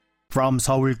From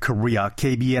Seoul, Korea,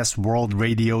 KBS World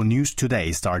Radio News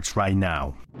Today starts right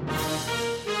now.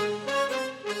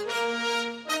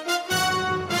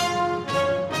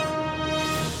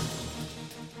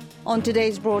 On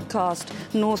today's broadcast,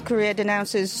 North Korea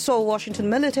denounces Seoul-Washington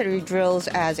military drills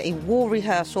as a war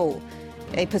rehearsal.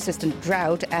 A persistent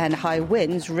drought and high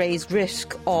winds raise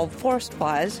risk of forest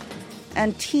fires.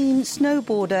 And teen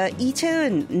snowboarder Lee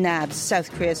Chae-eun nabs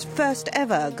South Korea's first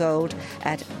ever gold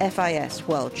at FIS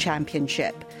World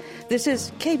Championship. This is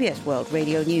KBS World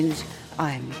Radio News.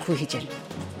 I'm Koo Hee-jin.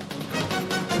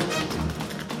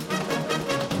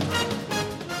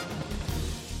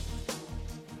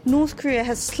 North Korea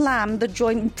has slammed the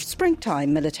joint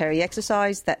springtime military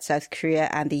exercise that South Korea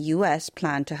and the U.S.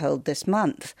 plan to hold this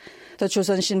month. The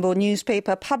Chosun Shinbo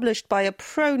newspaper, published by a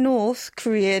pro-North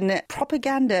Korean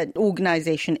propaganda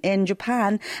organization in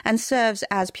Japan and serves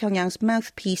as Pyongyang's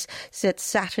mouthpiece, said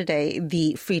Saturday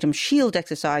the Freedom Shield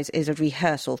exercise is a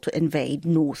rehearsal to invade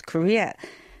North Korea.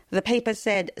 The paper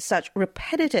said such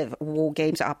repetitive war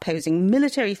games are posing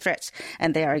military threats,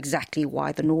 and they are exactly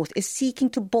why the North is seeking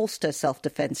to bolster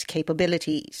self-defense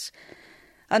capabilities.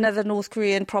 Another North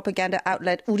Korean propaganda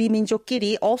outlet, Uri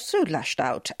Minjokgiri, also lashed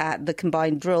out at the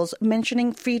combined drills,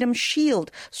 mentioning Freedom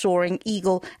Shield, Soaring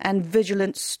Eagle, and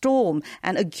Vigilant Storm,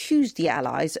 and accused the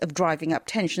allies of driving up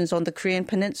tensions on the Korean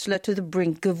peninsula to the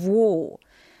brink of war.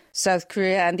 South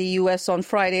Korea and the U.S. on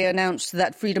Friday announced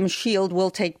that Freedom Shield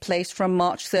will take place from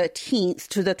March 13th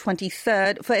to the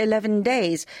 23rd for 11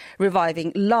 days,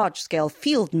 reviving large-scale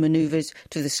field maneuvers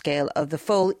to the scale of the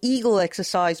full Eagle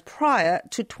exercise prior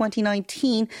to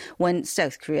 2019 when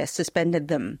South Korea suspended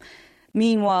them.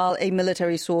 Meanwhile, a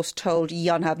military source told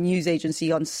Yonhap news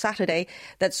agency on Saturday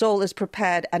that Seoul is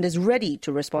prepared and is ready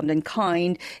to respond in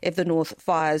kind if the North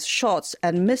fires shots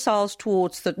and missiles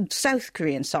towards the South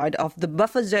Korean side of the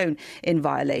buffer zone in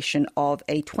violation of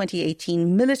a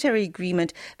 2018 military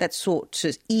agreement that sought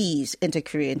to ease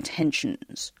inter-Korean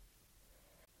tensions.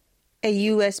 A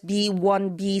US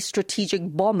B-1B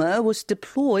strategic bomber was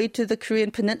deployed to the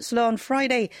Korean peninsula on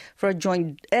Friday for a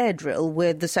joint air drill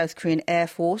with the South Korean Air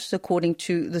Force, according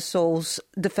to the Seoul's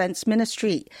Defense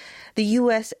Ministry. The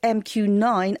US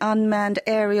MQ-9 unmanned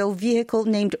aerial vehicle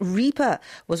named Reaper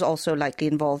was also likely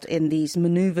involved in these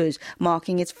maneuvers,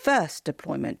 marking its first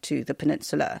deployment to the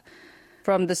peninsula.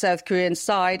 From the South Korean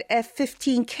side,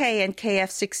 F-15K and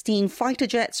KF-16 fighter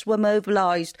jets were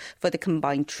mobilized for the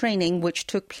combined training, which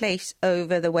took place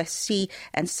over the West Sea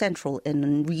and Central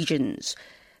Inland regions.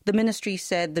 The ministry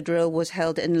said the drill was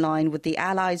held in line with the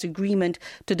Allies' agreement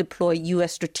to deploy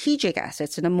U.S. strategic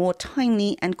assets in a more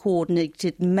timely and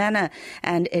coordinated manner,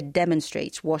 and it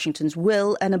demonstrates Washington's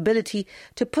will and ability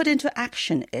to put into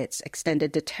action its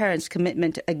extended deterrence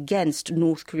commitment against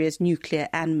North Korea's nuclear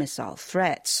and missile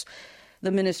threats. The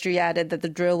ministry added that the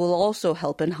drill will also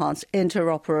help enhance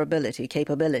interoperability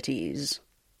capabilities.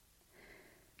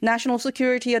 National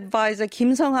Security Advisor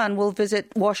Kim Sung-han will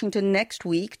visit Washington next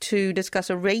week to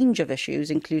discuss a range of issues,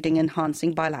 including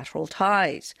enhancing bilateral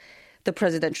ties. The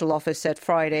presidential office said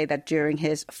Friday that during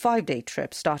his 5-day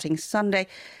trip starting Sunday,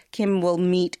 Kim will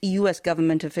meet U.S.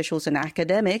 government officials and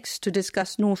academics to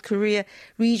discuss North Korea,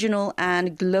 regional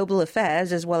and global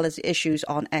affairs, as well as issues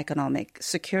on economic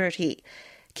security.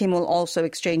 Kim will also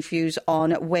exchange views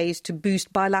on ways to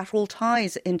boost bilateral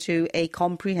ties into a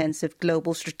comprehensive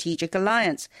global strategic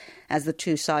alliance as the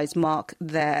two sides mark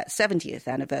their 70th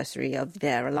anniversary of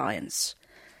their alliance.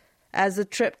 As the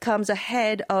trip comes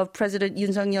ahead of President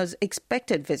Yoon Suk-yeol's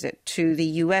expected visit to the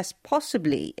U.S.,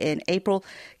 possibly in April,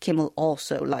 Kim will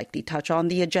also likely touch on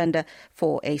the agenda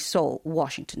for a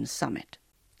Seoul-Washington summit.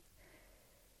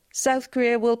 South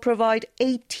Korea will provide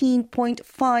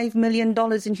 $18.5 million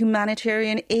in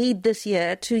humanitarian aid this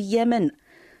year to Yemen.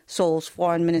 Seoul's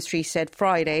foreign ministry said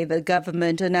Friday the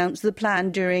government announced the plan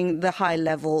during the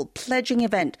high-level pledging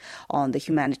event on the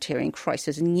humanitarian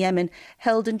crisis in Yemen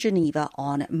held in Geneva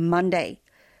on Monday.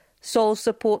 Seoul's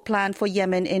support plan for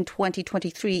Yemen in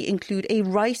 2023 include a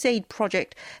rice aid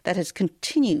project that has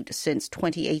continued since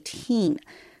 2018.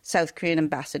 South Korean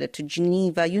ambassador to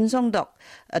Geneva, Yoon Sung-deok,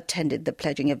 attended the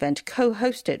pledging event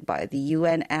co-hosted by the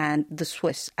UN and the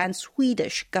Swiss and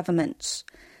Swedish governments.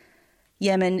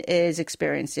 Yemen is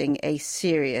experiencing a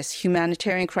serious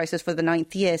humanitarian crisis for the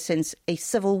 9th year since a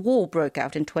civil war broke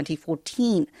out in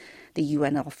 2014. The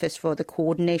UN Office for the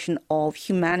Coordination of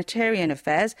Humanitarian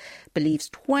Affairs believes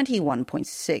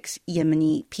 21.6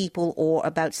 Yemeni people, or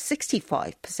about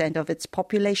 65% of its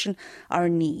population, are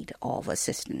in need of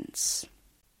assistance.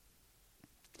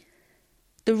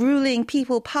 The the ruling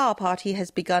People Power Party has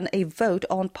begun a vote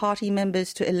on party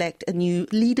members to elect a new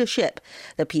leadership.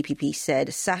 The PPP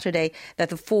said Saturday that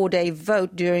the 4-day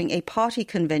vote during a party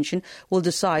convention will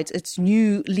decide its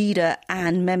new leader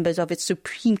and members of its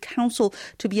Supreme Council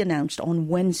to be announced on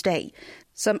Wednesday.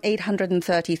 Some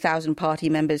 830,000 party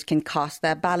members can cast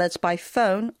their ballots by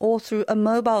phone or through a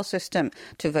mobile system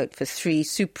to vote for 3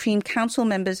 Supreme Council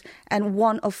members and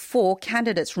 1 of 4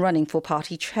 candidates running for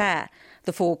party chair.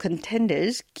 The 4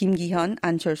 contenders, Kim Ki-hyun,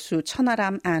 An Cheol-soo, Chun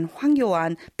Ha-ram and Hwang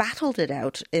Kyo-an, battled it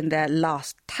out in their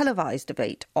last televised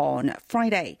debate on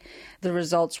Friday. The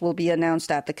results will be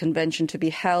announced at the convention to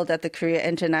be held at the Korea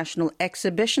International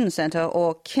Exhibition Center,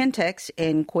 or KINTEX,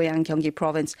 in Goyang, Gyeonggi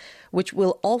Province, which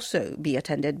will also be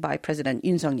attended by President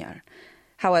Yoon Suk-yeol.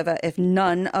 However, if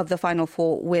none of the final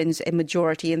 4 wins a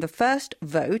majority in the first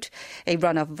vote, a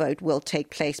runoff vote will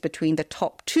take place between the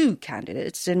top 2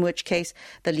 candidates, in which case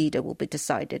the leader will be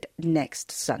decided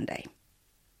next Sunday.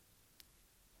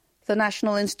 The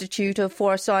National Institute of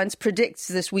Forest Science predicts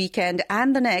this weekend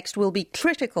and the next will be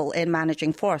critical in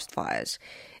managing forest fires.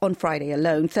 On Friday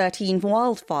alone, 13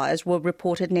 wildfires were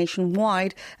reported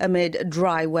nationwide amid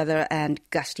dry weather and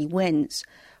gusty winds.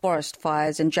 Forest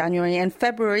fires in January and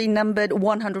February numbered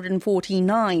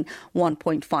 149,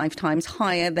 1.5 times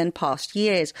higher than past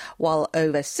years, while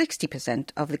over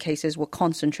 60% of the cases were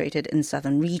concentrated in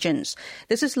southern regions.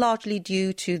 This is largely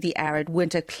due to the arid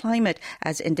winter climate,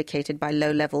 as indicated by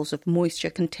low levels of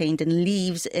moisture contained in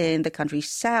leaves in the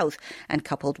country's south, and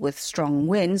coupled with strong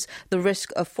winds, the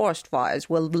risk of forest fires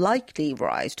will likely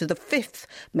rise to the 5th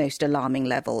most alarming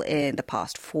level in the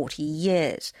past 40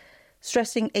 years.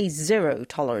 Stressing a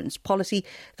zero-tolerance policy,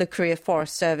 the Korea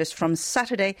Forest Service from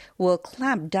Saturday will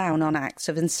clamp down on acts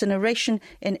of incineration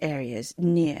in areas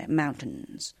near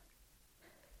mountains.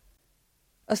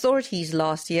 Authorities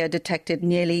last year detected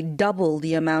nearly double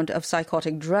the amount of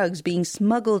psychotic drugs being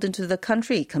smuggled into the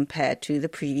country compared to the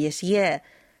previous year.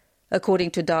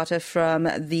 According to data from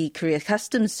the Korea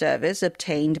Customs Service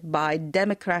obtained by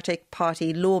Democratic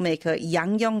Party lawmaker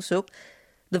Yang Young-suk,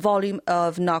 the volume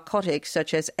of narcotics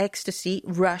such as ecstasy,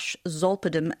 rush,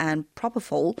 zolpidem and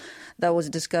propofol that was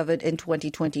discovered in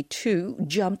 2022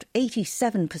 jumped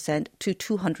 87% to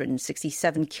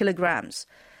 267 kilograms.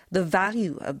 The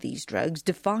value of these drugs,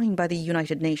 defined by the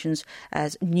United Nations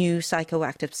as new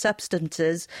psychoactive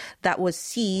substances that was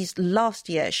seized last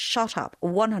year, shot up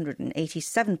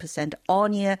 187%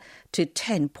 on year to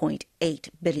 10.8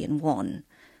 billion won.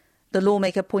 The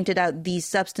lawmaker pointed out these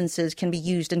substances can be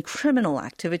used in criminal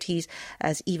activities,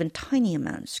 as even tiny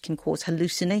amounts can cause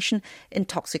hallucination,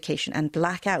 intoxication and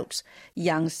blackouts.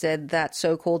 Yang said that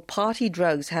so-called party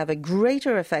drugs have a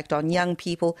greater effect on young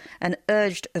people and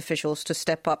urged officials to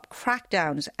step up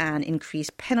crackdowns and increase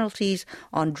penalties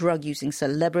on drug-using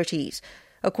celebrities.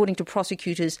 According to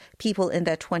prosecutors, people in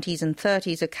their 20s and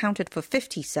 30s accounted for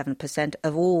 57%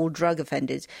 of all drug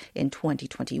offenders in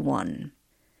 2021.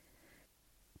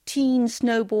 Teen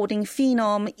snowboarding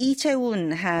phenom Lee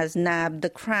Chae-woon has nabbed the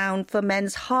crown for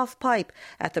men's halfpipe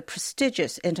at the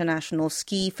prestigious International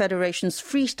Ski Federation's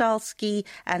Freestyle Ski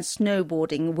and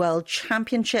Snowboarding World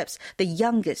Championships, the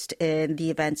youngest in the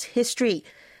event's history.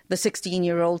 The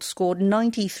 16-year-old scored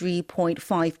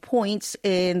 93.5 points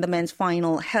in the men's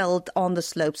final held on the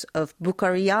slopes of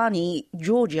Bukhariani,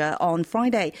 Georgia on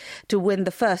Friday to win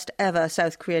the first ever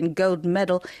South Korean gold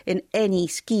medal in any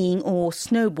skiing or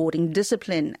snowboarding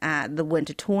discipline at the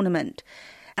winter tournament.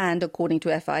 And according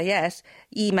to FIS,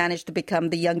 he managed to become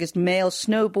the youngest male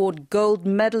snowboard gold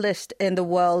medalist in the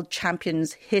world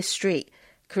champions' history.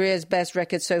 Korea's best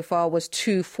record so far was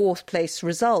 2 fourth-place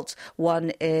results,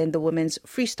 one in the women's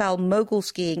freestyle mogul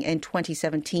skiing in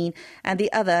 2017 and the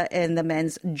other in the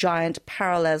men's giant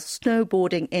parallel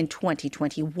snowboarding in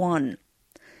 2021.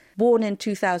 Born in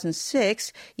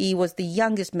 2006, he was the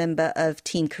youngest member of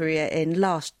Team Korea in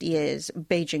last year's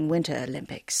Beijing Winter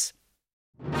Olympics.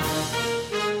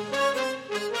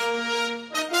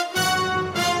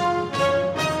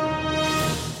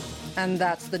 And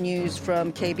that's the news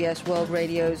from KBS World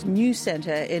Radio's News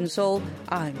Center in Seoul.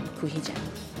 I'm Koo Hee-jin.